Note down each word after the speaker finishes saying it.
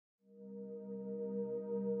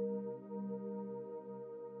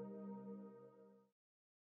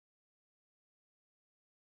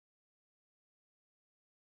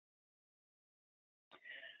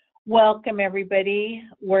Welcome, everybody.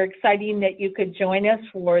 We're excited that you could join us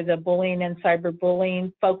for the Bullying and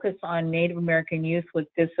Cyberbullying Focus on Native American Youth with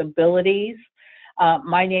Disabilities.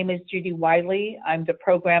 My name is Judy Wiley. I'm the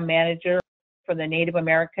Program Manager for the Native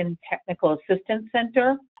American Technical Assistance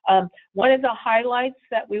Center. One of the highlights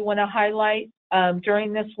that we want to highlight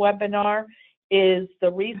during this webinar is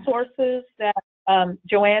the resources that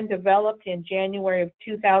Joann developed in January of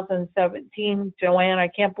 2017. Joann, I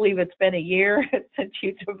can't believe it's been a year since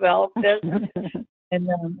you developed this. And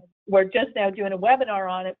we're just now doing a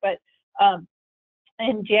webinar on it. But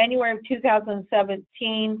in January of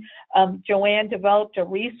 2017, Joann developed a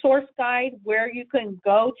resource guide where you can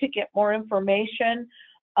go to get more information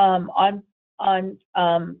on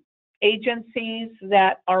agencies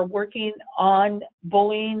that are working on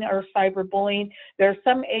bullying or cyberbullying. There are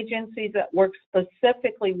some agencies that work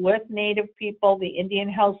specifically with Native people. The Indian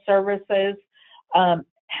Health Services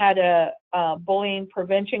had a bullying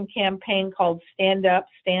prevention campaign called Stand Up,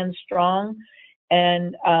 Stand Strong.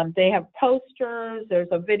 And they have posters. There's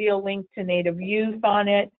a video link to Native youth on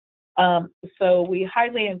it. So we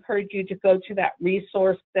highly encourage you to go to that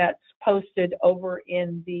resource that's posted over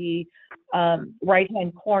in the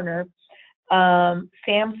right-hand corner.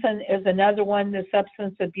 SAMHSA is another one. The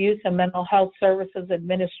Substance Abuse and Mental Health Services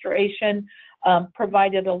Administration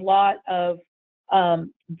provided a lot of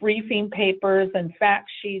briefing papers and fact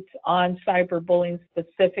sheets on cyberbullying,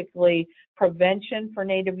 specifically prevention for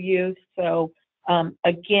Native youth. So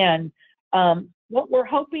again, what we're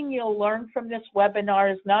hoping you'll learn from this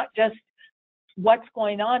webinar is not just what's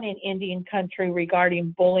going on in Indian country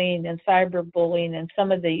regarding bullying and cyberbullying and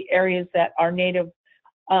some of the areas that our Native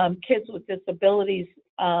kids with disabilities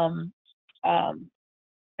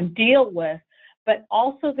deal with, but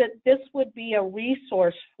also that this would be a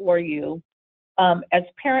resource for you as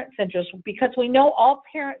parent centers, because we know all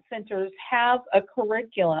parent centers have a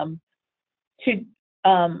curriculum to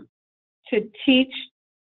teach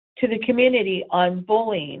to the community on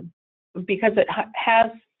bullying, because it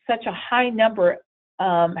has such a high number,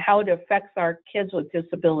 how it affects our kids with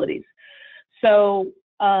disabilities. So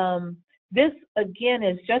this, again,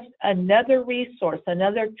 is just another resource,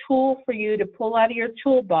 another tool for you to pull out of your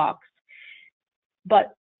toolbox.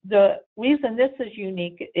 But the reason this is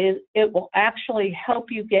unique is it will actually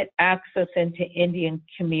help you get access into Indian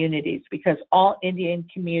communities, because all Indian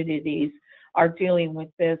communities are dealing with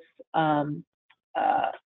this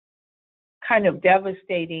kind of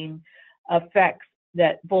devastating effects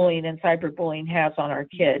that bullying and cyberbullying has on our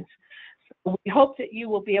kids. So we hope that you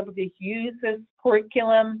will be able to use this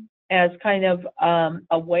curriculum as kind of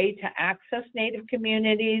a way to access Native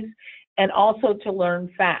communities and also to learn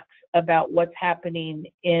facts about what's happening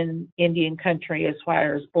in Indian country as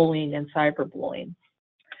far as bullying and cyberbullying.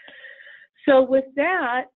 So with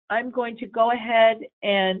that, I'm going to go ahead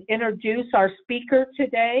and introduce our speaker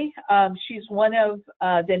today. She's one of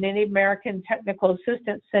the Native American Technical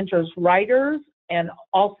Assistance Center's writers and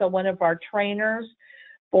also one of our trainers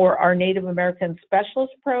for our Native American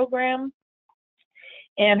Specialist Program.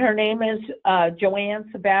 And her name is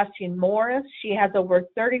Joann Sebastian Morris. She has over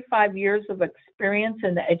 35 years of experience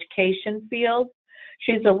in the education field.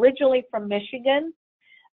 She's originally from Michigan,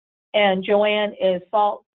 and Joann is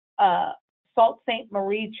Sault Ste.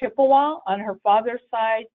 Marie Chippewa on her father's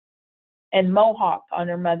side and Mohawk on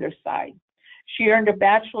her mother's side. She earned a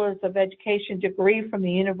Bachelor's of Education degree from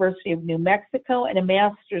the University of New Mexico and a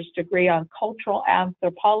Master's degree on Cultural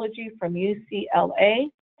Anthropology from UCLA.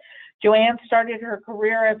 Joann started her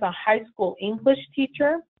career as a high school English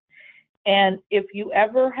teacher, and if you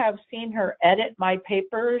ever have seen her edit my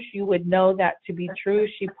papers, you would know that to be true.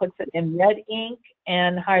 She puts it in red ink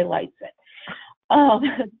and highlights it.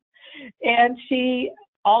 And she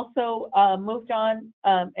also moved on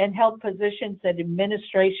and held positions in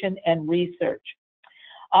administration and research.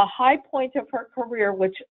 A high point of her career,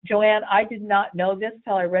 which Joann, I did not know this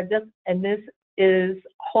till I read this, and this is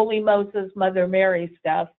Holy Moses, Mother Mary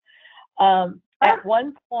stuff. At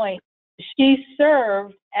one point, she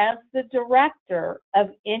served as the director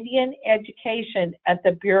of Indian Education at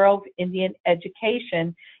the Bureau of Indian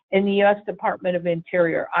Education in the U.S. Department of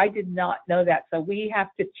Interior. I did not know that, so we have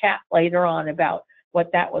to chat later on about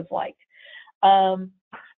what that was like.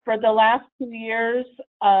 For the last 2 years,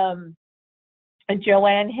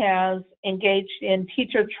 Joann has engaged in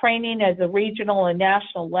teacher training at the regional and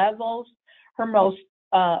national levels. Her most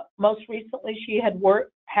recently, she has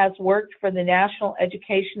worked for the National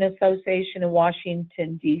Education Association in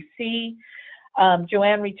Washington, D.C.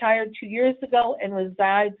 Joann retired 2 years ago and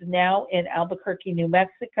resides now in Albuquerque, New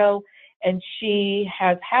Mexico, and she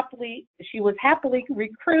was happily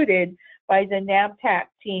recruited by the NAPTAC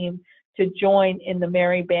team to join in the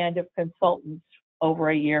merry band of consultants over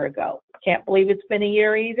a year ago. Can't believe it's been a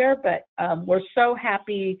year either, but we're so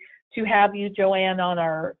happy to have you, Joann, on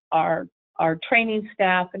our training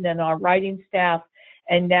staff and then our writing staff,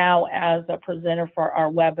 and now as a presenter for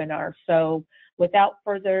our webinar. So without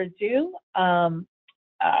further ado, I'm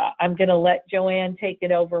going to let Joann take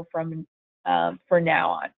it over from for now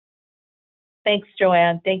on. Thanks,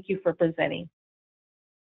 Joann. Thank you for presenting.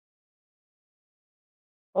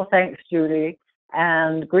 Well, thanks, Judy,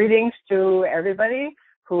 and greetings to everybody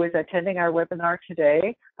who is attending our webinar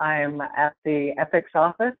today. I'm at the Ethics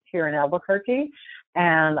office here in Albuquerque,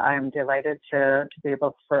 and I'm delighted to be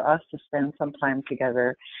able for us to spend some time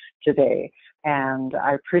together today. And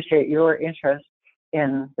I appreciate your interest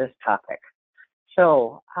in this topic.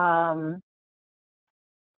 So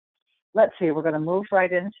let's see, we're going to move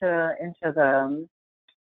right into the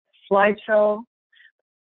slideshow.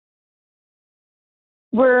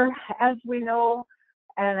 As we know,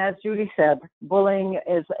 and as Judy said, bullying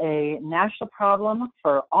is a national problem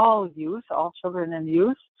for all youth, all children and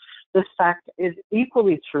youth. This fact is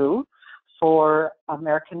equally true for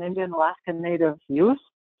American Indian, Alaskan Native youth,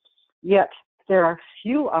 yet there are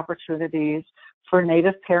few opportunities for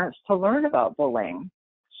Native parents to learn about bullying,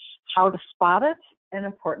 how to spot it, and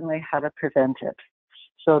importantly, how to prevent it.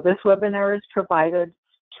 So this webinar is provided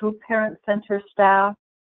to parent center staff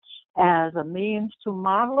as a means to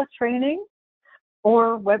model a training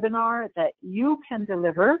or webinar that you can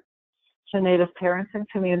deliver to Native parents and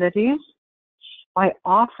communities by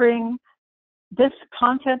offering this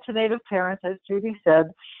content to Native parents. As Judy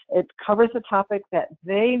said, it covers a topic that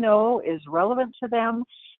they know is relevant to them,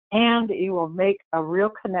 and you will make a real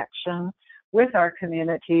connection with our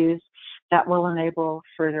communities that will enable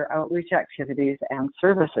further outreach activities and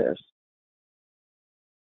services.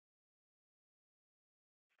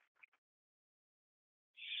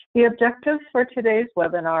 The objectives for today's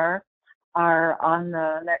webinar are on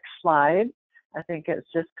the next slide. I think it's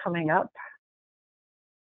just coming up.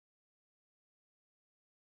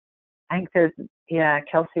 I think there's, yeah,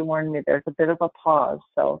 Kelsey warned me there's a bit of a pause,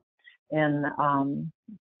 so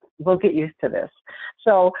we'll get used to this.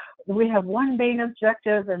 So we have one main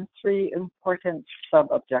objective and three important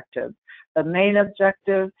sub-objectives. The main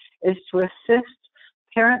objective is to assist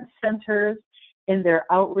parent centers in their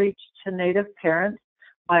outreach to Native parents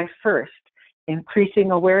by first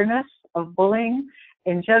increasing awareness of bullying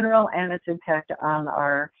in general and its impact on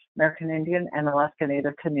our American Indian and Alaska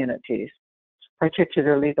Native communities,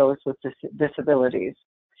 particularly those with disabilities.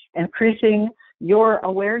 Increasing your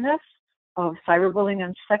awareness of cyberbullying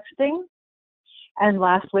and sexting, and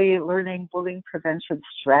lastly, learning bullying prevention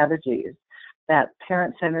strategies that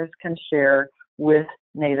parent centers can share with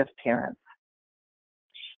Native parents.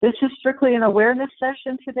 This is strictly an awareness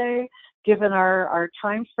session today, given our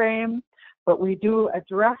time frame, but we do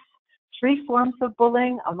address three forms of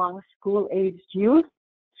bullying among school-aged youth: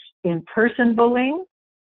 in-person bullying,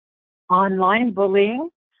 online bullying,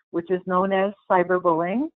 which is known as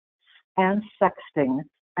cyberbullying, and sexting,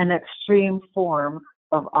 an extreme form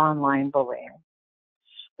of online bullying.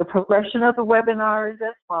 The progression of the webinar is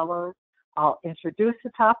as follows. I'll introduce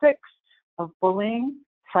the topics of bullying,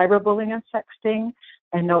 cyberbullying, and sexting,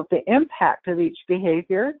 and note the impact of each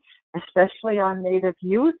behavior, especially on Native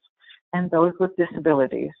youth and those with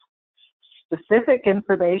disabilities. Specific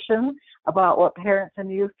information about what parents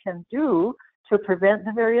and youth can do to prevent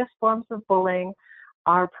the various forms of bullying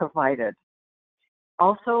are provided.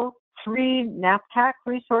 Also, 3 NAPTAC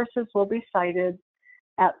resources will be cited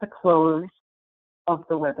at the close of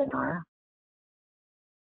the webinar.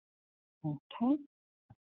 Okay.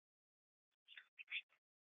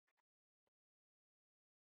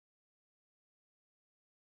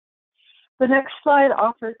 The next slide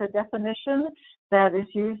offers a definition that is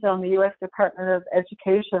used on the U.S. Department of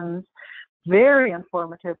Education's very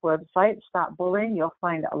informative website, Stop Bullying. You'll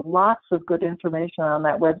find lots of good information on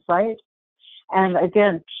that website. And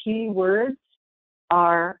again, key words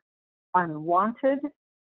are unwanted,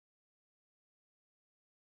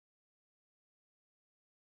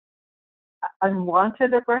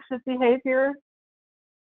 aggressive behavior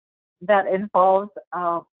that involves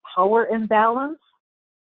power imbalance,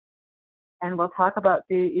 and we'll talk about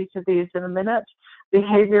each of these in a minute.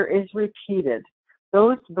 Behavior is repeated.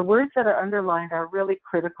 The words that are underlined are really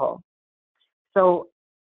critical. So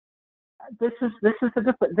this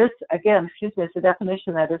again, excuse me, it's a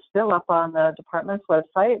definition that is still up on the department's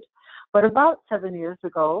website. But about 7 years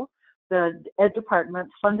ago, the Ed Department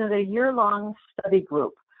funded a year-long study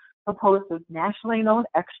group composed of nationally known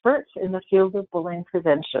experts in the field of bullying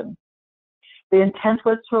prevention. The intent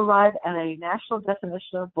was to arrive at a national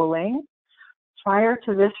definition of bullying Prior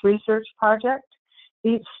to this research project,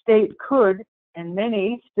 each state could, and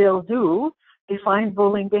many still do, define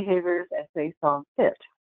bullying behaviors as they saw fit.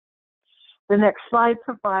 The next slide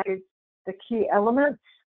provides the key elements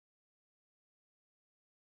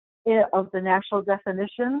of the national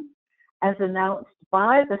definition as announced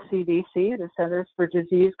by the CDC, the Centers for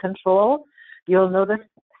Disease Control. You'll notice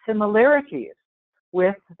similarities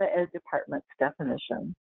with the Ed Department's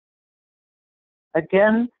definition.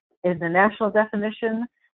 Again, in the national definition,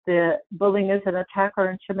 the bullying is an attack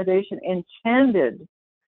or intimidation intended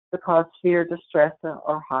to cause fear, distress,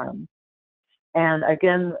 or harm. And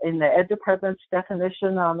again, in the Ed Department's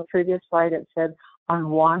definition on the previous slide, it said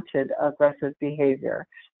unwanted aggressive behavior.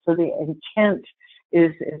 So the intent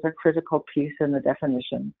is a critical piece in the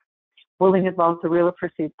definition. Bullying involves a real or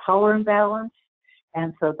perceived power imbalance,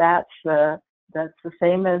 and so that's the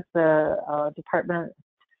same as the department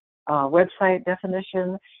website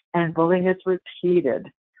definition. And bullying is repeated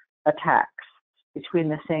attacks between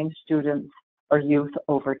the same students or youth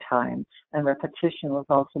over time. And repetition was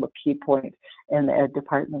also a key point in the Ed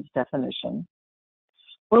Department's definition.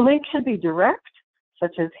 Bullying can be direct,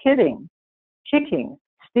 such as hitting, kicking,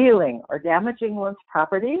 stealing, or damaging one's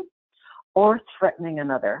property, or threatening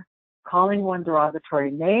another, calling one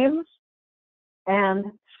derogatory names, and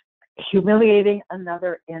humiliating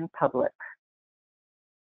another in public.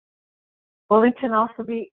 Bullying can also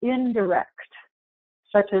be indirect,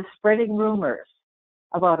 such as spreading rumors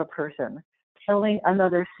about a person, telling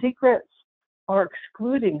another secrets, or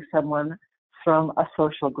excluding someone from a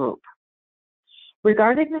social group.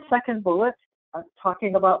 Regarding the second bullet,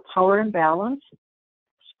 talking about power imbalance,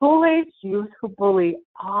 school-aged youth who bully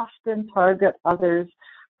often target others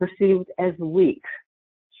perceived as weak,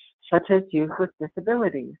 such as youth with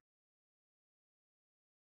disabilities.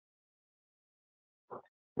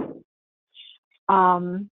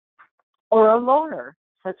 Or a loner,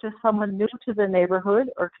 such as someone new to the neighborhood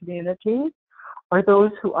or community, or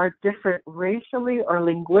those who are different racially or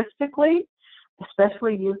linguistically,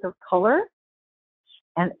 especially youth of color,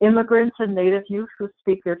 and immigrants and Native youth who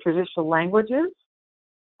speak their traditional languages,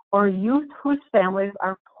 or youth whose families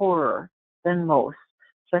are poorer than most,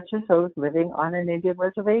 such as those living on an Indian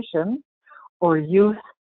reservation, or youth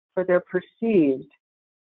for their perceived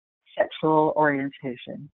sexual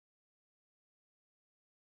orientation.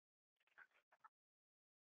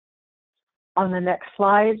 On the next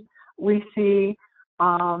slide, we see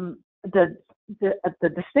the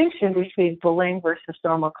distinction between bullying versus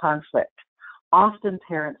normal conflict. Often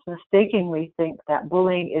parents mistakenly think that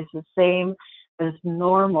bullying is the same as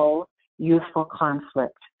normal youthful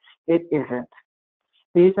conflict. It isn't.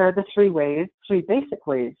 These are the three basic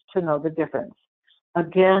ways to know the difference.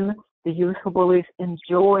 Again, the youth who bullies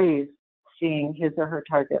enjoys seeing his or her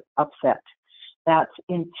target upset. That's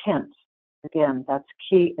intent. Again, that's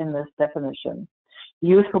key in this definition.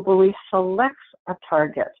 Youth who bully selects a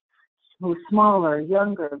target who's smaller,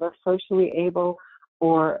 younger, less socially able,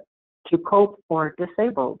 or to cope, or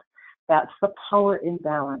disabled. That's the power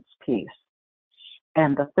imbalance piece.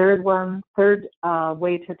 And the third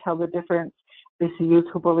way to tell the difference is the youth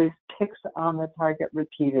who bullies picks on the target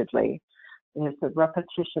repeatedly. It's a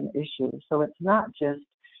repetition issue. So it's not just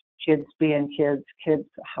kids being kids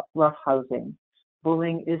roughhousing.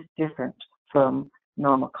 Bullying is different from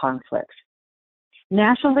normal conflict.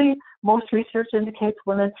 Nationally, most research indicates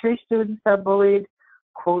 1 in 3 students are bullied,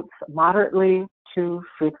 quotes, moderately to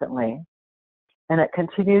frequently. And it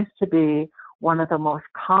continues to be one of the most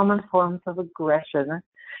common forms of aggression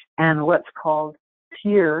and what's called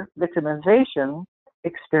peer victimization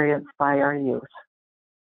experienced by our youth.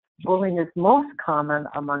 Bullying is most common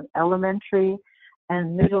among elementary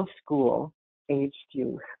and middle school aged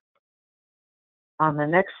youth. On the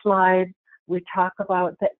next slide, we talk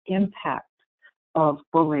about the impact of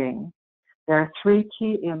bullying. There are 3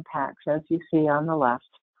 key impacts, as you see on the left.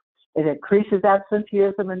 It increases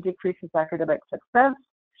absenteeism and decreases academic success,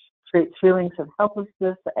 creates feelings of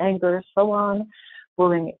helplessness, anger, so on.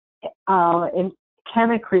 Bullying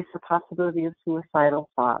can increase the possibility of suicidal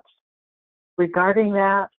thoughts. Regarding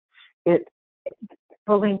that,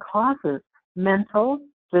 bullying causes mental,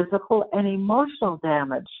 physical, and emotional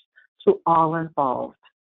damage to all involved.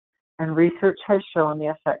 And research has shown the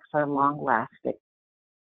effects are long-lasting.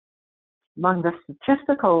 Among the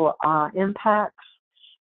statistical impacts,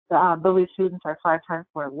 bullied students are 5 times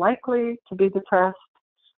more likely to be depressed.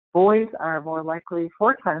 Boys are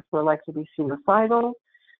 4 times more likely to be suicidal.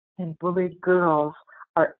 And bullied girls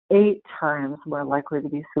are 8 times more likely to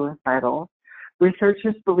be suicidal.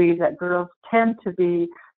 Researchers believe that girls tend to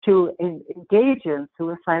engage in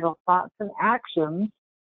suicidal thoughts and actions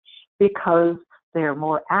because They are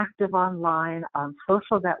more active online on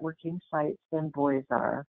social networking sites than boys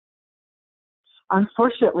are.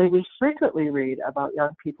 Unfortunately, we frequently read about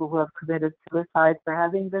young people who have committed suicide for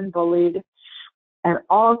having been bullied, an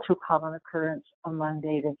all too common occurrence among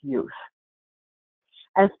Native youth.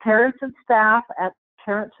 As parents and staff at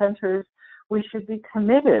parent centers, we should be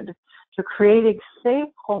committed to creating safe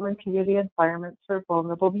home and community environments for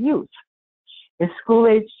vulnerable youth. If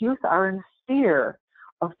school-aged youth are in fear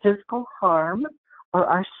of physical harm or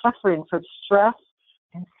are suffering from stress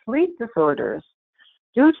and sleep disorders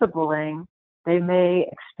due to bullying, they may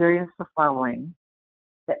experience the following: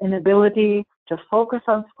 the inability to focus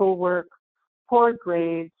on schoolwork, poor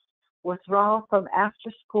grades, withdrawal from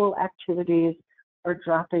after-school activities, or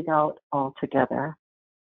dropping out altogether.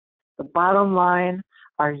 The bottom line,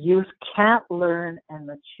 our youth can't learn and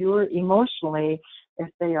mature emotionally if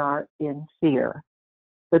they are in fear.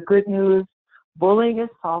 The good news, bullying is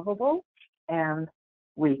solvable and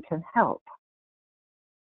we can help.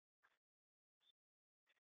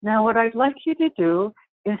 Now, what I'd like you to do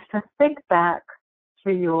is to think back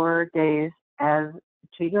to your days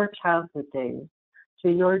to your childhood days,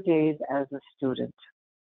 to your days as a student.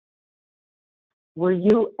 Were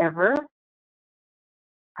you ever,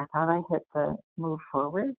 I thought I hit the move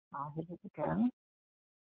forward, I'll hit it again.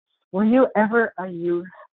 Were you ever a youth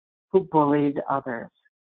who bullied others?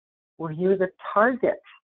 Were you the target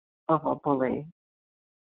of a bully?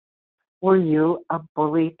 Were you a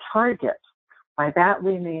bully target? By that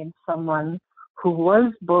we mean someone who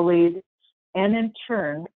was bullied and in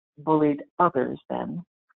turn bullied others then.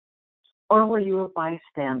 Or were you a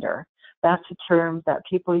bystander? That's a term that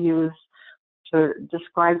people use to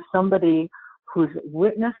describe somebody who's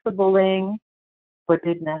witnessed the bullying but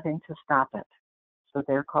did nothing to stop it. So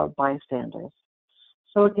they're called bystanders.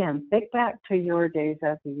 So again, think back to your days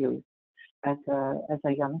as a youth, as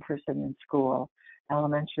a young person in school,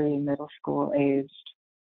 elementary, middle school aged.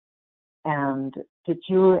 And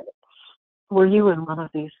were you in one of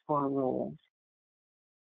these four roles?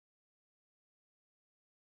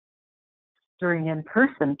 During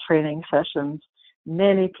in-person training sessions,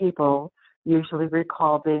 many people usually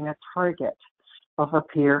recall being a target of a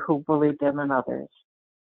peer who bullied them and others.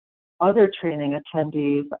 Other training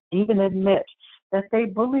attendees even admit that they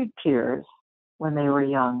bullied peers when they were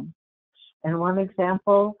young. And one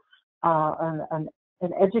example, an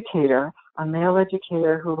educator, a male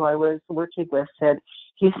educator who I was working with, said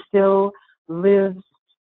he still lives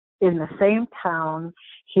in the same town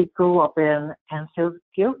he grew up in and feels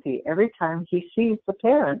guilty every time he sees the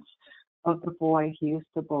parents of the boy he used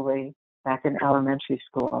to bully back in elementary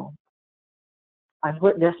school. I've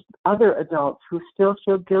witnessed other adults who still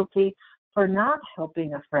feel guilty for not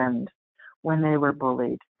helping a friend when they were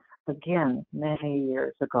bullied, again, many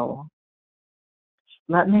years ago.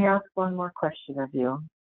 Let me ask one more question of you.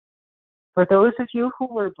 For those of you who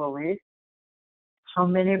were bullied, how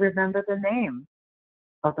many remember the name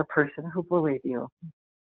of the person who bullied you?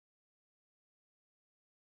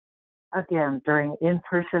 Again, during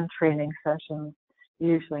in-person training sessions,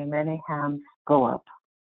 usually many hands go up.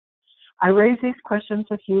 I raise these questions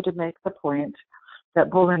with you to make the point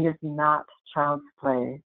that bullying is not child's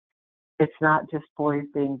play. It's not just boys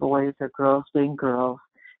being boys or girls being girls.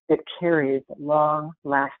 It carries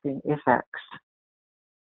long-lasting effects.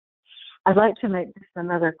 I'd like to make just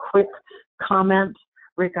another quick comment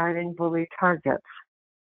regarding bully targets.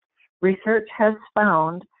 Research has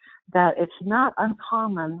found that it's not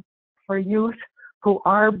uncommon for youth who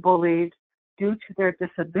are bullied due to their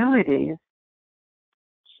disabilities,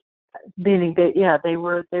 meaning they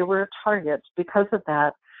were targets. Because of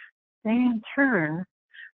that, they in turn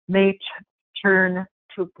may turn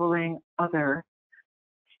to bullying other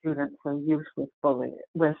students or youth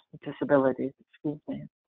with disabilities. Excuse me.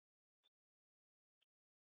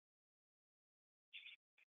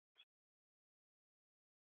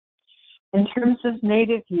 In terms of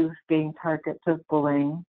Native youth being targets of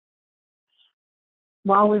bullying,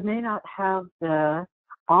 while we may not have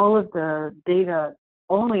all of the data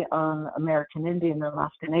only on American Indian and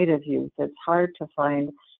Alaska Native youth, it's hard to find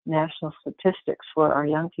national statistics for our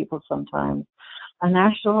young people sometimes. A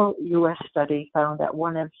national U.S. study found that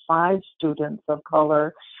 1 in 5 students of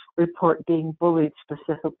color report being bullied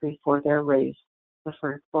specifically for their race, the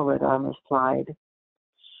first bullet on the slide.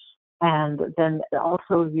 And then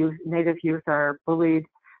also Native youth are bullied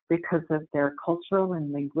because of their cultural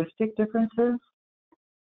and linguistic differences,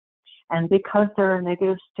 and because there are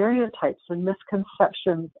negative stereotypes and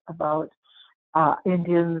misconceptions about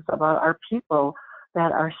Indians, about our people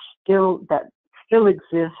that still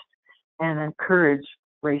exist and encourage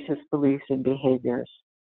racist beliefs and behaviors.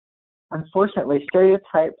 Unfortunately,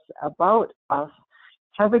 stereotypes about us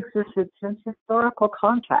have existed since historical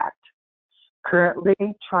contact. Currently,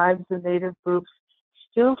 tribes and native groups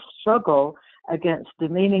still struggle against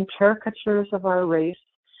demeaning caricatures of our race,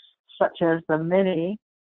 such as the many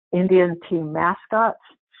Indian team mascots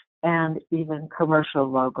and even commercial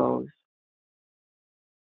logos.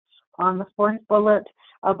 On the fourth bullet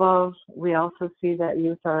above, we also see that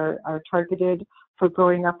youth are targeted for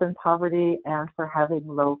growing up in poverty and for having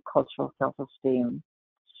low cultural self-esteem.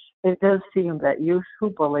 It does seem that youth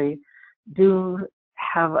who bully do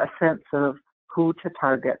have a sense of who to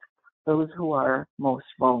target, those who are most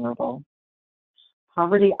vulnerable.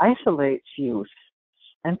 Poverty isolates youth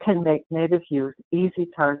and can make Native youth easy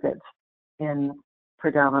targets in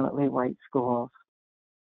predominantly white schools.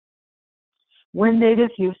 When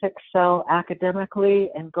Native youth excel academically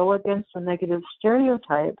and go against the negative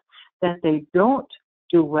stereotype that they don't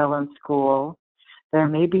do well in school, there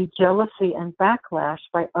may be jealousy and backlash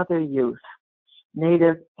by other youth,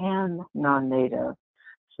 Native and non-Native.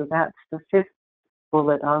 So that's the fifth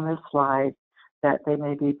bullet on this slide, that they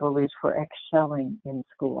may be bullied for excelling in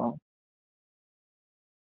school.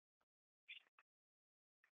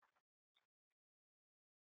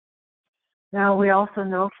 Now, we also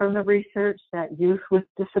know from the research that youth with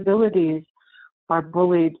disabilities are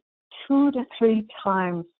bullied 2 to 3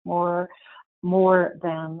 times more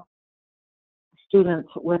than students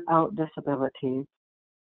without disabilities.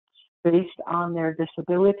 Based on their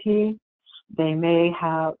disability, they may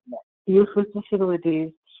have, youth with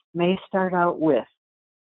disabilities may start out with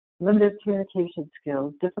limited communication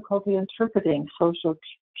skills, difficulty interpreting social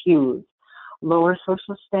cues, lower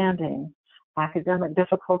social standing, academic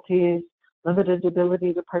difficulties, limited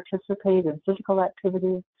ability to participate in physical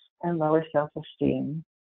activities, and lower self-esteem.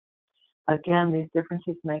 Again, these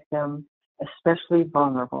differences make them especially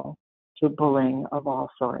vulnerable to bullying of all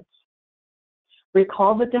sorts.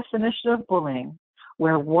 Recall the definition of bullying,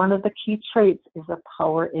 where one of the key traits is a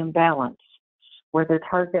power imbalance, where the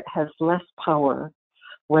target has less power,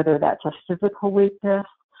 whether that's a physical weakness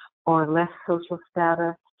or less social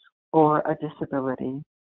status or a disability.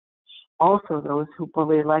 Also, those who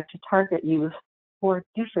bully like to target youth who are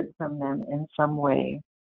different from them in some way.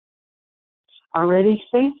 Already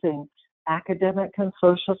facing academic and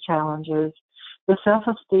social challenges, the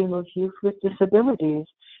self-esteem of youth with disabilities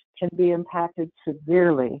can be impacted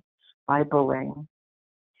severely by bullying.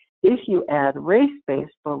 If you add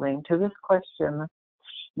race-based bullying to this question,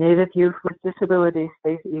 Native youth with disabilities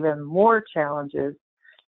face even more challenges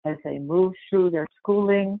as they move through their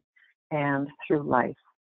schooling and through life.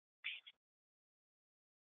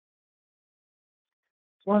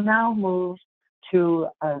 We'll now move to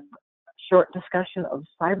a short discussion of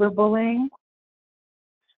cyberbullying.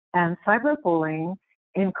 And cyberbullying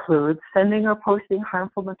includes sending or posting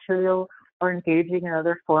harmful material or engaging in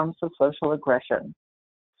other forms of social aggression.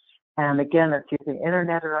 And again, it's using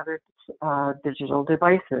internet or other digital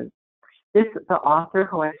devices. The author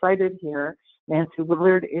who I cited here, Nancy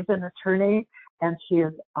Willard, is an attorney, and she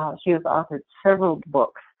has authored several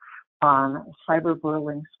books on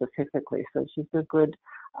cyberbullying specifically. So she's a good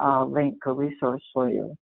link or resource for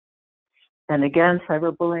you. And again,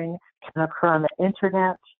 cyberbullying can occur on the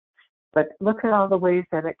internet, but look at all the ways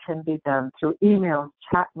that it can be done through emails,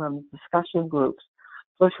 chat rooms, discussion groups,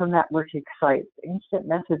 social networking sites, instant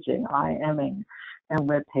messaging, IMing, and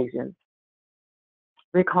web pages.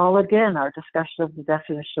 Recall again our discussion of the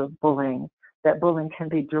definition of bullying, that bullying can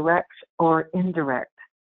be direct or indirect.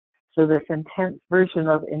 So this intense version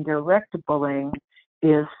of indirect bullying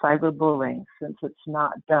is cyberbullying, since it's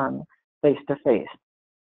not done face-to-face.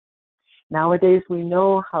 Nowadays, we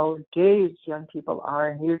know how engaged young people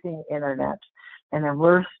are in using the internet and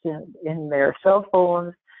immersed in their cell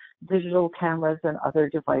phones, digital cameras, and other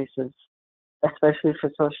devices, especially for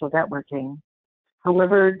social networking.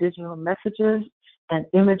 However, digital messages and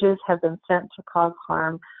images have been sent to cause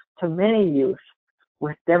harm to many youth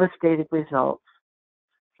with devastating results.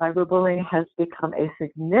 Cyberbullying has become a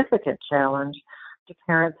significant challenge to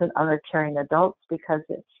parents and other caring adults because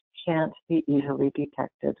it can't be easily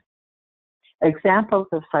detected. Examples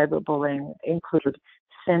of cyberbullying include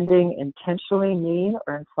sending intentionally mean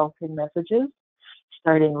or insulting messages,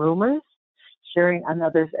 starting rumors, sharing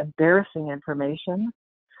another's embarrassing information,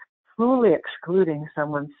 cruelly excluding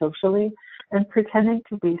someone socially, and pretending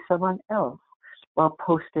to be someone else while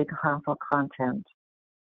posting harmful content.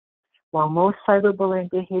 While most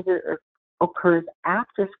cyberbullying behavior occurs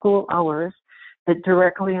after school hours, it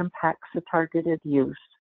directly impacts the targeted youth's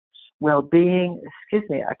well-being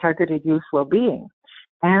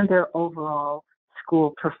and their overall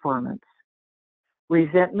school performance.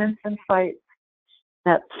 Resentments and fights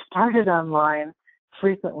that started online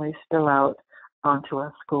frequently spill out onto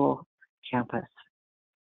a school campus.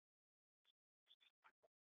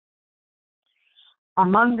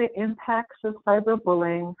 Among the impacts of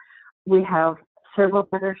cyberbullying, we have several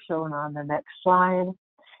that are shown on the next slide.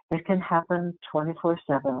 It can happen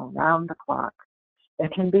 24/7, around the clock.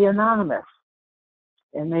 It can be anonymous.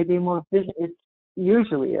 It may be more vicious. It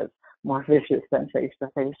usually is more vicious than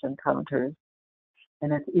face-to-face encounters.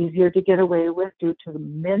 And it's easier to get away with due to the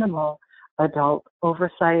minimal adult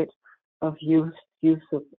oversight of use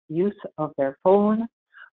of their phone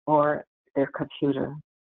or their computer.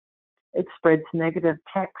 It spreads negative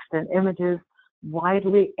text and images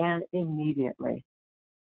widely and immediately.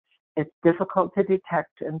 It's difficult to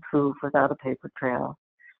detect and prove without a paper trail.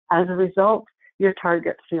 As a result, your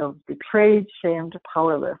target feels betrayed, shamed,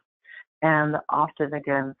 powerless, and often,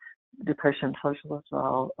 again, depression, social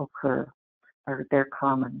withdrawal occur, or they're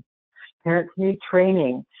common. Parents need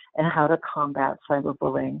training in how to combat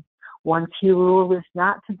cyberbullying. One key rule is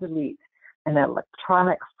not to delete an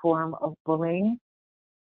electronic form of bullying.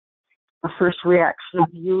 The first reaction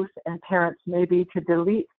of youth and parents may be to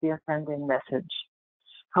delete the offending message.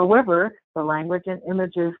 However, the language and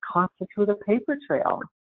images constitute a paper trail.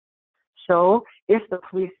 So, if the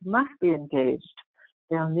police must be engaged,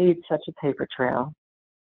 they'll need such a paper trail.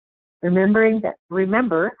 Remember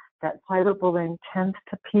that cyberbullying tends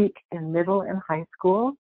to peak in middle and high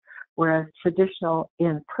school, whereas traditional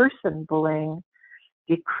in-person bullying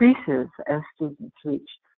decreases as students reach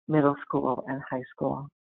middle school and high school.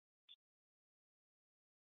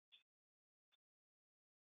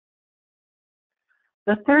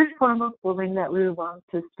 The third form of bullying that we want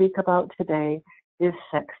to speak about today is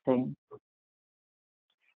sexting.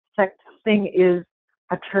 Sexting is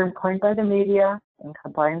a term coined by the media and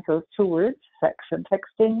combines those two words, sex and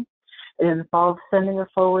texting. It involves sending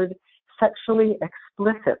forward sexually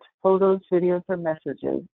explicit photos, videos, or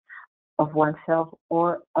messages of oneself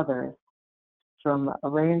or others from a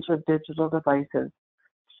range of digital devices.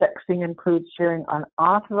 Sexting includes sharing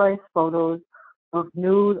unauthorized photos of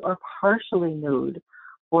nude or partially nude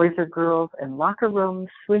boys or girls in locker rooms,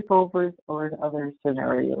 sleepovers, or in other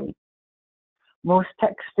scenarios. Most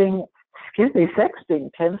sexting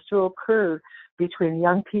tends to occur between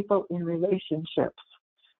young people in relationships.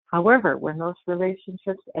 However, when those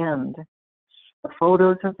relationships end, the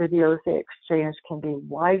photos and videos they exchange can be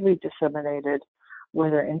widely disseminated,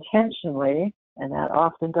 whether intentionally, and that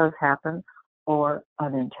often does happen, or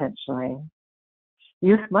unintentionally.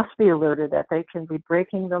 Youth must be alerted that they can be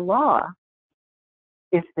breaking the law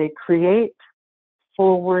if they create,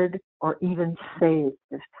 forward, or even save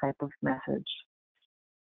this type of message.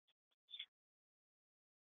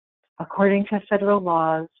 According to federal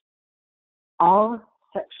laws, all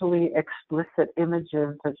sexually explicit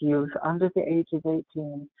images of youth under the age of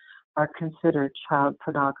 18 are considered child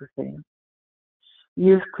pornography.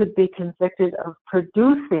 Youth could be convicted of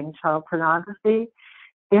producing child pornography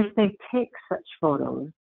if they take such photos.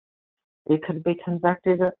 They could be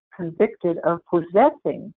convicted of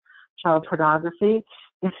possessing child pornography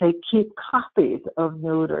if they keep copies of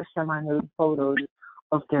nude or semi-nude photos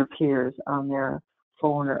of their peers on their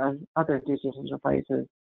phone or other digital devices.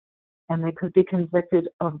 And they could be convicted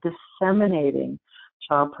of disseminating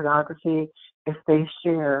child pornography if they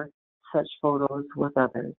share such photos with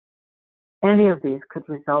others. Any of these could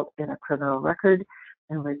result in a criminal record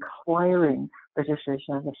and requiring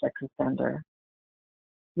registration as a sex offender.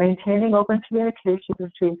 Maintaining open communication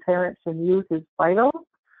between parents and youth is vital,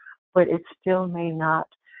 but it still may not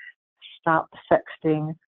stop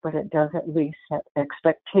sexting, but it does at least set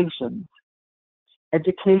expectations.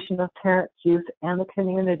 Education of parents, youth, and the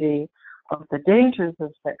community of the dangers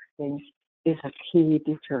of sexting is a key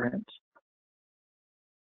deterrent.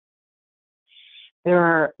 There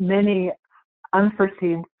are many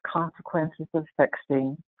unforeseen consequences of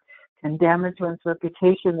sexting. Can damage one's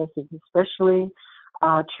reputation. This is especially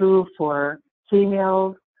true for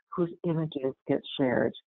females whose images get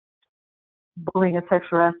shared. Bullying and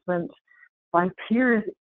sexual harassment by peers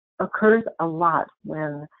occurs a lot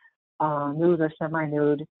when nude or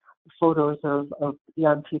semi-nude photos of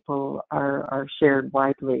young people are shared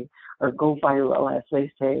widely or go viral, as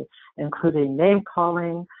they say, including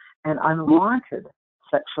name-calling and unwanted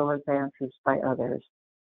sexual advances by others.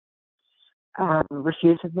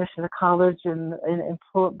 Refused admission to college and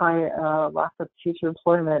by loss of future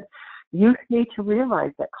employment. Youth need to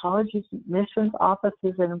realize that college admissions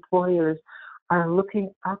offices and employers are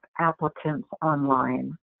looking up applicants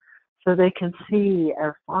online so they can see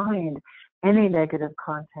or find any negative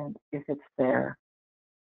content if it's there.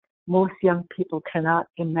 Most young people cannot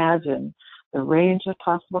imagine the range of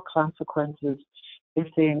possible consequences if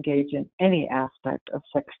they engage in any aspect of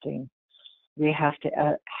sexting. We have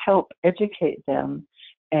to help educate them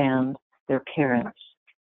and their parents.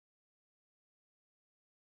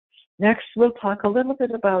 Next, we'll talk a little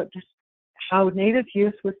bit about just how Native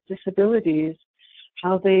youth with disabilities,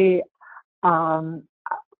 how they,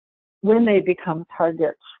 when they become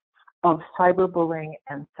targets of cyberbullying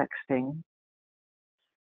and sexting.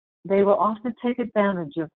 They will often take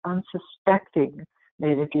advantage of unsuspecting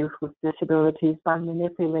Native youth with disabilities by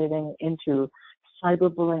manipulating into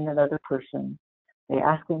cyberbullying another person. They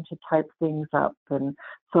ask them to type things up and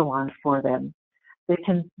so on for them. They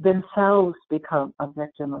can themselves become a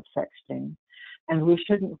victim of sexting. And we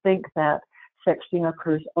shouldn't think that sexting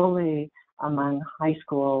occurs only among high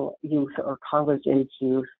school youth or college age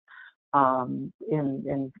youth.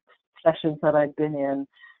 In sessions that I've been in,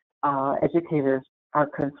 educators are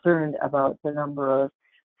concerned about the number of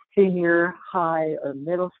senior, high, or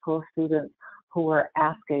middle school students who are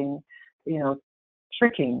asking,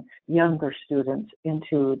 tricking younger students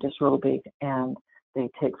into disrobing, and they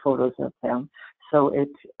take photos of them. So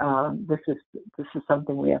this is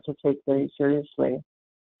something we have to take very seriously.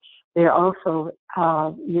 They are also,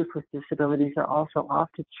 youth with disabilities are also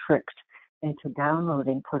often tricked into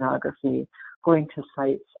downloading pornography, going to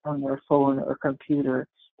sites on their phone or computer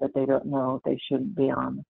that they don't know they shouldn't be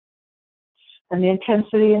on. And the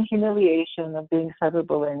intensity and humiliation of being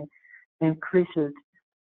cyberbullying increases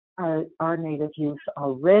our Native youth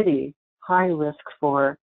already high risk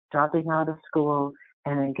for dropping out of school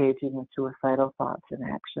and engaging in suicidal thoughts and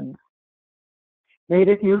actions.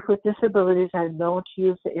 Native youth with disabilities are known to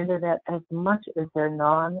use the internet as much as their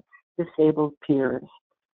non-disabled peers.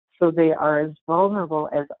 So they are as vulnerable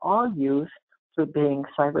as all youth to being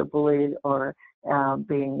cyberbullied or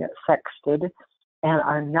being sexted, and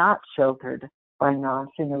are not sheltered by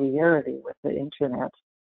non-familiarity with the internet.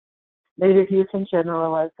 Native youth in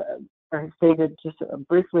general, as I stated just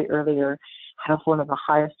briefly earlier, have one of the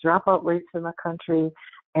highest dropout rates in the country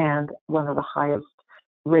and one of the highest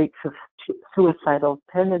rates of suicidal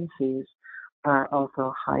tendencies are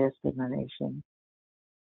also highest in the nation.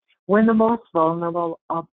 When the most vulnerable,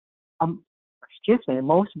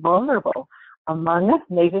 among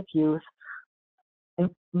Native youth,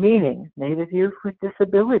 meaning Native youth with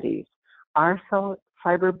disabilities, are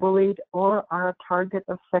cyberbullied or are a target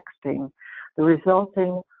of sexting, the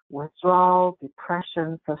resulting withdrawal,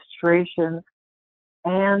 depression, frustration,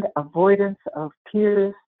 and avoidance of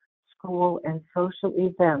peers, school, and social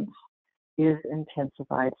events is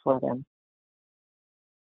intensified for them.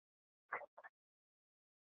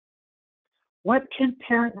 What can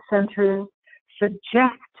parent centers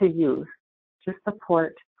suggest to youth to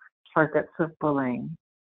support targets of bullying?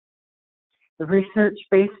 The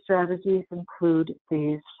research-based strategies include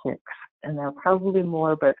these 6, and there are probably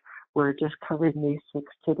more, but we're just covering these 6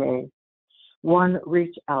 today. 1,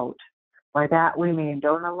 reach out. By that we mean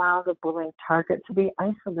don't allow the bullying target to be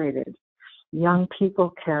isolated. Young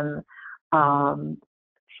people can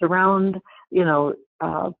surround,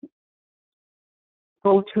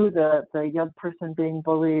 go to the young person being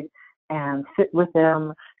bullied and sit with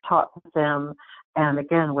them, talk with them, and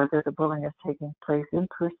again, whether the bullying is taking place in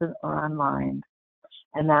person or online.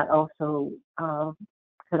 And that also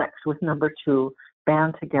connects with number 2,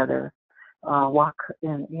 band together, walk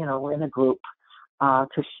in, in a group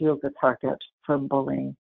to shield the target from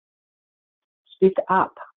bullying. Speak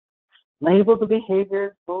up. Label the behavior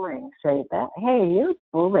as bullying. Say that, hey, you're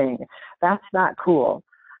bullying. That's not cool.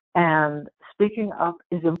 And speaking up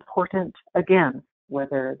is important, again,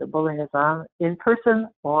 whether the bullying is in person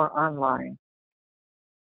or online.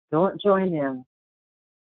 Don't join in.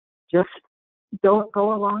 Just don't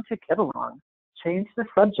go along to get along. Change the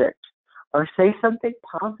subject or say something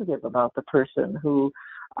positive about the person who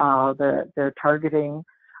they're targeting.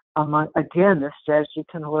 Again, this strategy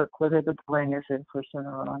can work whether the bullying is in person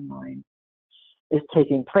or online, is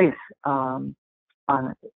taking place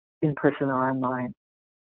in person or online.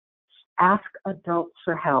 Ask adults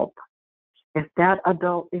for help. If that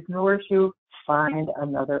adult ignores you, find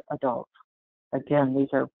another adult. Again, these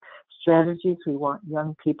are strategies we want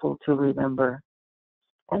young people to remember.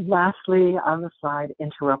 And lastly, on the slide,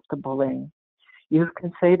 interrupt the bullying. You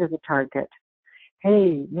can say to the target,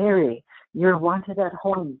 hey, Mary, you're wanted at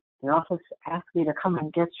home. The office asked me to come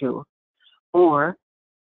and get you. Or,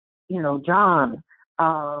 John,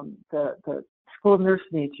 the school nurse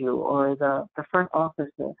needs you, or the front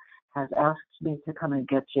office has asked me to come and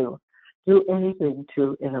get you. Do anything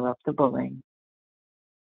to interrupt the bullying.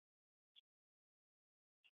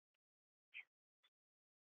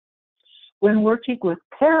 When working with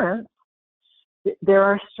parents, there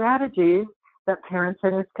are strategies that parent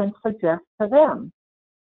centers can suggest to them.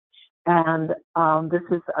 And this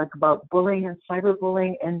is about bullying and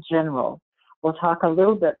cyberbullying in general. We'll talk a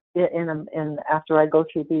little bit after I go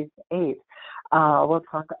through these 8. We'll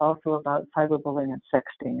talk also about cyberbullying and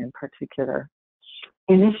sexting in particular.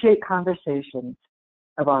 Initiate conversations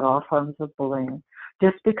about all forms of bullying.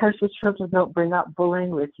 Just because your children don't bring up bullying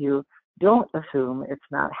with you, don't assume it's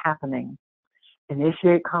not happening.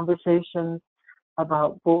 Initiate conversations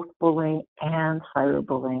about both bullying and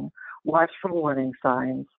cyberbullying. Watch for warning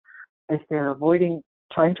signs. If they're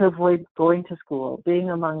trying to avoid going to school, being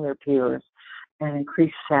among their peers, and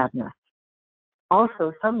increase sadness.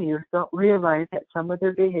 Also, some youth don't realize that some of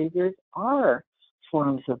their behaviors are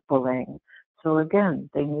forms of bullying. So again,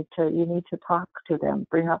 you need to talk to them,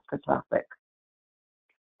 bring up the topic.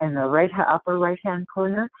 In the upper right-hand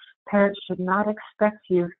corner, parents should not expect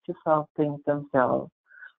youth to solve things themselves.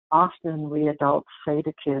 Often we adults say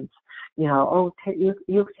to kids, you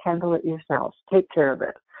handle it yourselves, take care of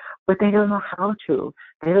it. But they don't know how to.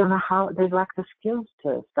 They don't know how, they lack the skills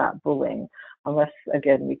to stop bullying, unless,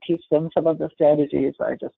 again, we teach them some of the strategies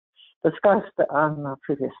I just discussed on the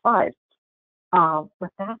previous slide.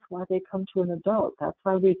 But that's why they come to an adult. That's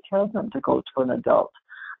why we tell them to go to an adult.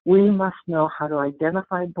 We must know how to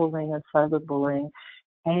identify bullying and cyberbullying,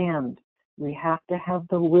 and we have to have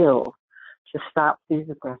the will to stop these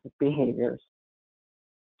aggressive behaviors.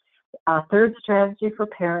 Our third strategy for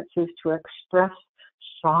parents is to express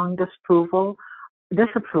strong disapproval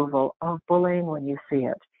of bullying when you see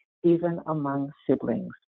it, even among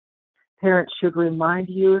siblings. Parents should remind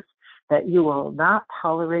youth that you will not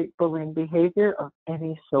tolerate bullying behavior of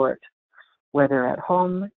any sort, whether at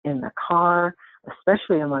home, in the car,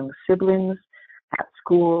 especially among siblings, at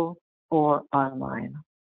school, or online.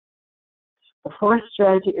 The fourth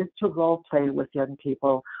strategy is to role play with young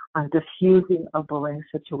people on diffusing a bullying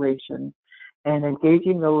situation and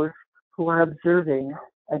engaging those who are observing.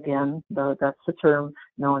 Again, that's the term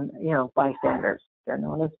known, bystanders. They're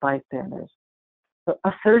known as bystanders. So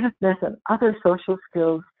assertiveness and other social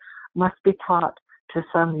skills must be taught to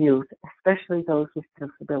some youth, especially those with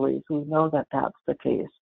disabilities. We know that that's the case.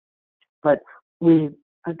 But we,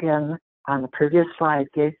 again, on the previous slide,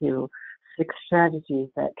 gave you 6 strategies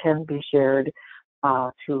that can be shared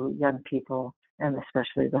to young people, and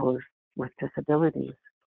especially those with disabilities.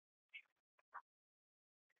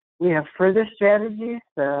 We have further strategies,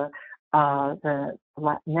 the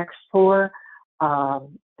next 4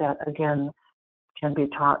 that, again, can be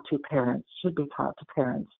taught to parents, should be taught to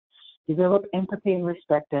parents. Develop empathy and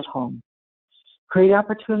respect at home. Create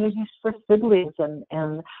opportunities for siblings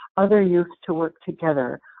and other youth to work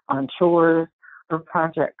together on chores or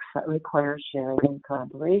projects that require sharing and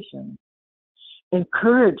collaboration.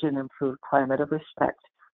 Encourage an improved climate of respect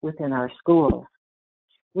within our schools.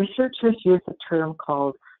 Researchers use a term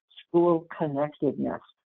called school connectedness.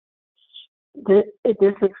 The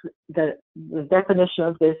definition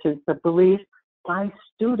of this is the belief by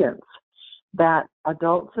students that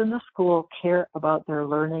adults in the school care about their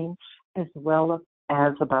learning as well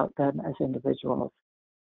as about them as individuals.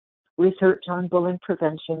 Research on bullying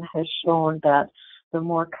prevention has shown that the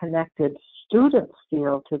more connected students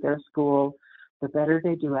feel to their school, the better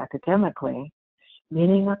they do academically,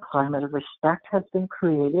 meaning a climate of respect has been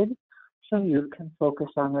created so you can focus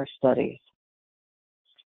on their studies.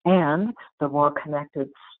 And the more connected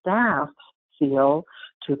staff feel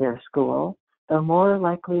to their school, the more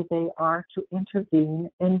likely they are to intervene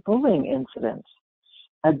in bullying incidents.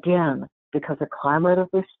 Again, because a climate of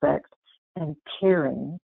respect and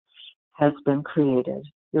caring has been created.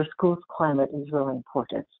 Your school's climate is really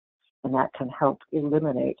important, and that can help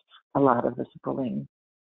eliminate a lot of this bullying.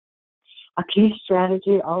 A key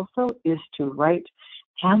strategy also is to write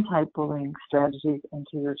anti-bullying strategies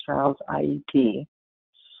into your child's IEP.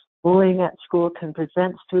 Bullying at school can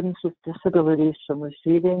prevent students with disabilities from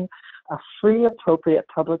receiving a free, appropriate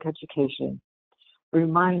public education.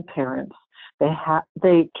 Remind parents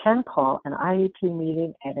they can call an IEP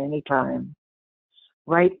meeting at any time.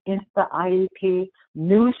 Write into the IEP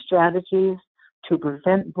new strategies to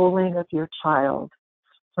prevent bullying of your child.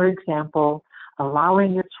 For example,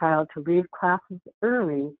 allowing your child to leave classes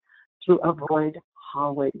early to avoid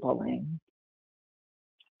hallway bullying.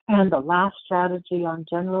 And the last strategy on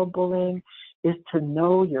general bullying is to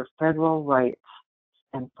know your federal rights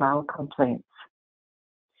and file complaints.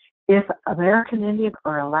 If American Indian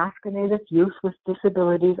or Alaska Native youth with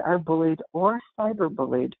disabilities are bullied or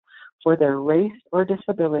cyberbullied for their race or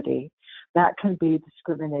disability, that can be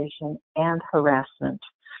discrimination and harassment,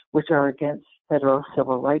 which are against federal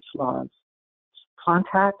civil rights laws.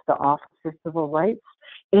 Contact the Office of Civil Rights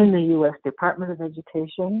in the U.S. Department of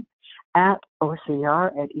Education at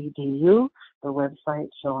ocr.edu the website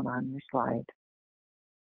shown on your slide.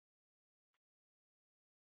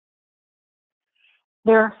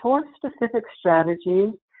 There are 4 specific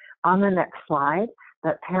strategies on the next slide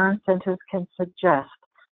that parent centers can suggest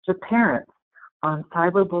to parents on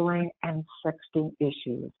cyberbullying and sexting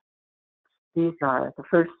issues. These are the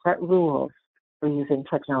first: set rules for using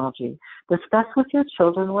technology. Discuss with your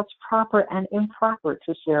children what's proper and improper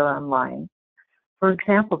to share online. For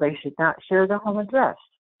example, they should not share their home address,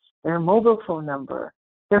 their mobile phone number,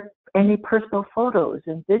 any personal photos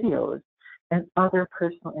and videos, and other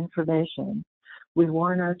personal information. We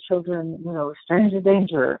warn our children, stranger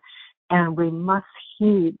danger, and we must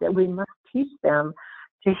teach them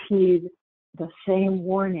to heed the same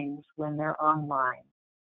warnings when they're online.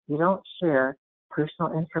 You don't share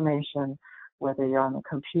personal information, whether you're on the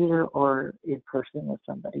computer or in person with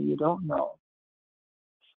somebody you don't know.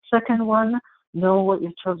 Second one, know what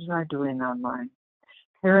your children are doing online.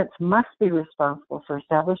 Parents must be responsible for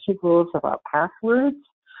establishing rules about passwords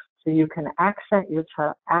so you can access your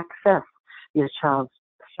child's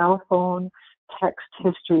cell phone, text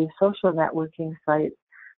history, social networking sites,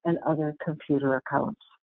 and other computer accounts.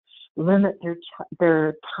 Limit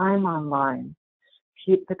their time online.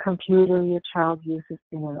 Keep the computer your child uses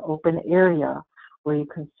in an open area where you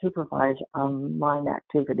can supervise online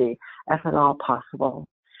activity if at all possible.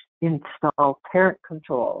 Install parent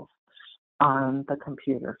controls on the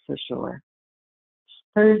computer for sure.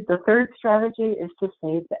 The third strategy is to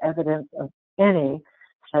save the evidence of any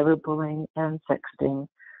cyberbullying and sexting.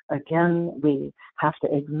 Again, we have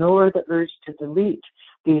to ignore the urge to delete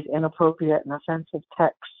these inappropriate and offensive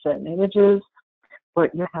texts and images,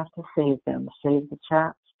 but you have to save them. Save the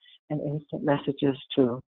chats and instant messages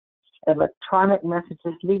too. Electronic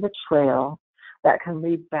messages leave a trail that can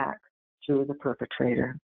lead back to the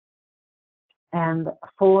perpetrator. And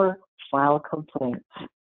 4, file complaints.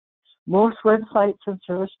 Most websites and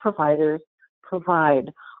service providers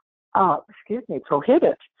prohibit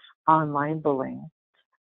online bullying.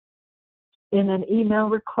 In an email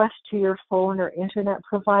request to your phone or internet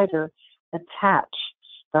provider, attach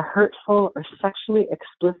the hurtful or sexually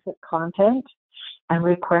explicit content and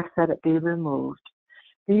request that it be removed.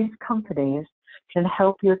 These companies can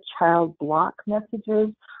help your child block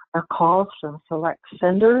messages or calls from select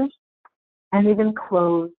senders and even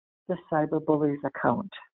close the cyberbully's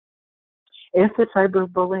account. If the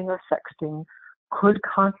cyberbullying or sexting could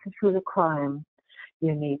constitute a crime,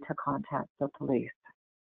 you need to contact the police.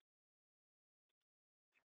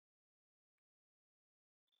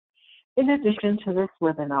 In addition to this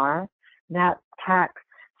webinar, NAPTAC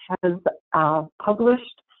has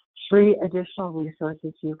published 3 additional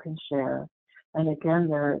resources you can share. And again,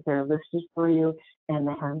 they're listed for you in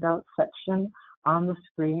the handout section on the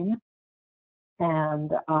screen.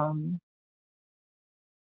 And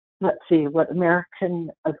let's see,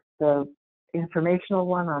 the informational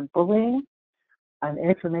one on bullying, an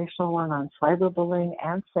informational one on cyberbullying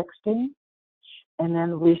and sexting, and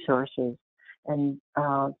then resources. And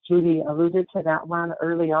Judy alluded to that one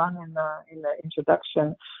early on in the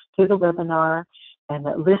introduction to the webinar, and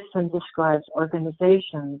it lists and describes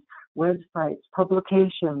organizations, websites,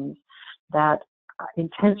 publications that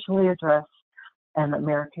intentionally address an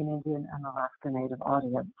American Indian and Alaska Native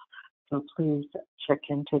audience. So please check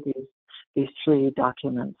into these 3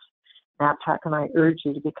 documents. NAPTAC and I urge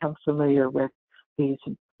you to become familiar with these,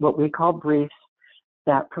 what we call briefs,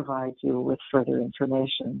 that provide you with further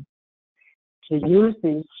information. To use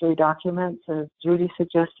these 3 documents, as Judy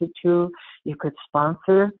suggested too, you could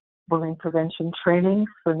sponsor bullying prevention trainings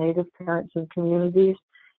for Native parents and communities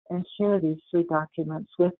and share these 3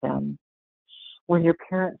 documents with them. When your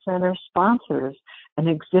parent center sponsors an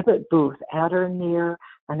exhibit booth at or near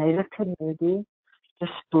a Native community,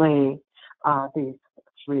 display these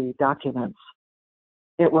 3 documents.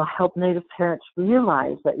 It will help Native parents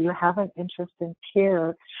realize that you have an interest and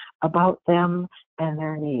care about them and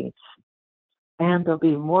their needs. And they'll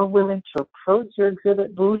be more willing to approach your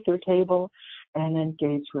exhibit booth or table and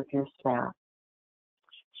engage with your staff.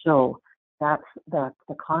 So that's the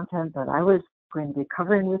content that I was going to be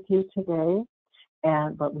covering with you today.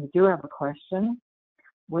 But we do have a question.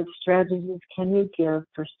 What strategies can you give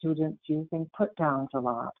for students using put downs a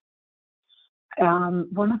lot?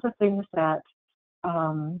 One of the things that,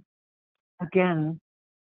 again,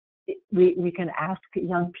 we can ask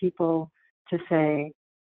young people to say,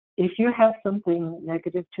 if you have something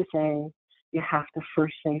negative to say, you have to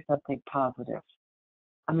first say something positive.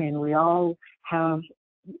 I mean, we all have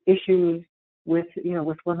issues with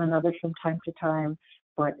one another from time to time,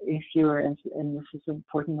 but if you're, and this is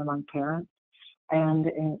important among parents and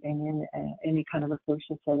in any kind of a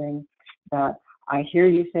social setting, that I hear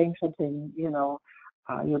you saying something, you know,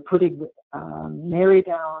 you're putting Mary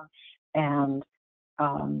down, and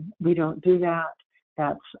we don't do that.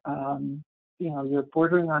 That's, you know, you're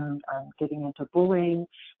bordering on getting into bullying,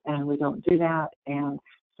 and we don't do that. And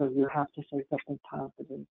so you have to say something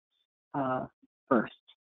positive first.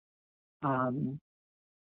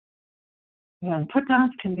 And put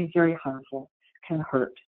downs can be very harmful, can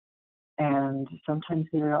hurt, and sometimes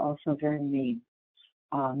they're also very mean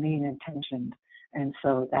intentioned. And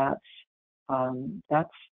so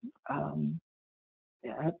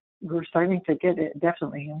we're starting to get it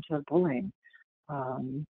definitely into bullying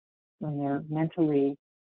when they're mentally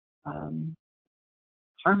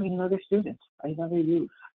harming another student, another youth.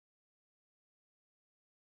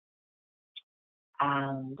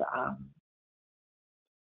 And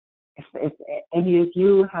if any of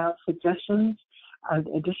you have suggestions,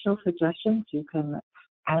 additional suggestions, you can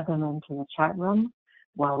add them into the chat room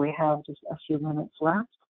while we have just a few minutes left.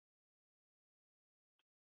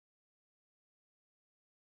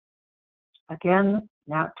 Again,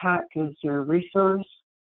 NAPTAC is your resource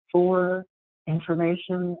for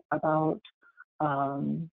information about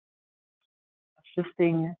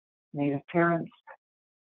assisting Native parents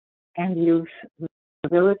and youth with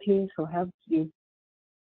disabilities. So have you?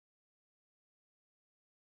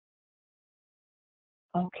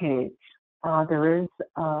 Okay, there is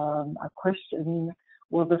a question.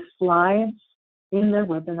 Will the slides in the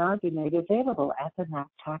webinar be made available at the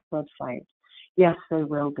NAPTAC website? Yes, they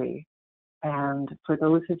will be. And for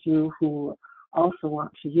those of you who also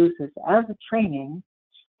want to use this as a training,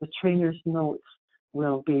 the trainer's notes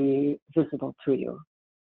will be visible to you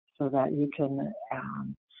so that you can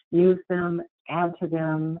use them, add to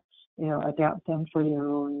them, you know, adapt them for your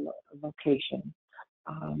own location,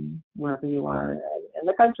 wherever you are in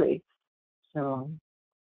the country. So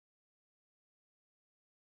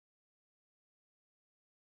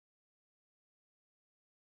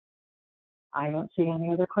I don't see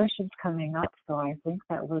any other questions coming up, so I think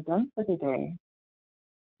that we're done for today.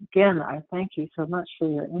 Again, I thank you so much for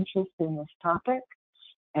your interest in this topic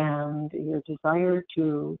and your desire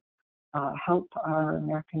to help our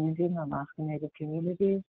American Indian and Alaska Native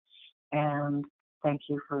communities. And thank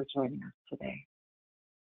you for joining us today.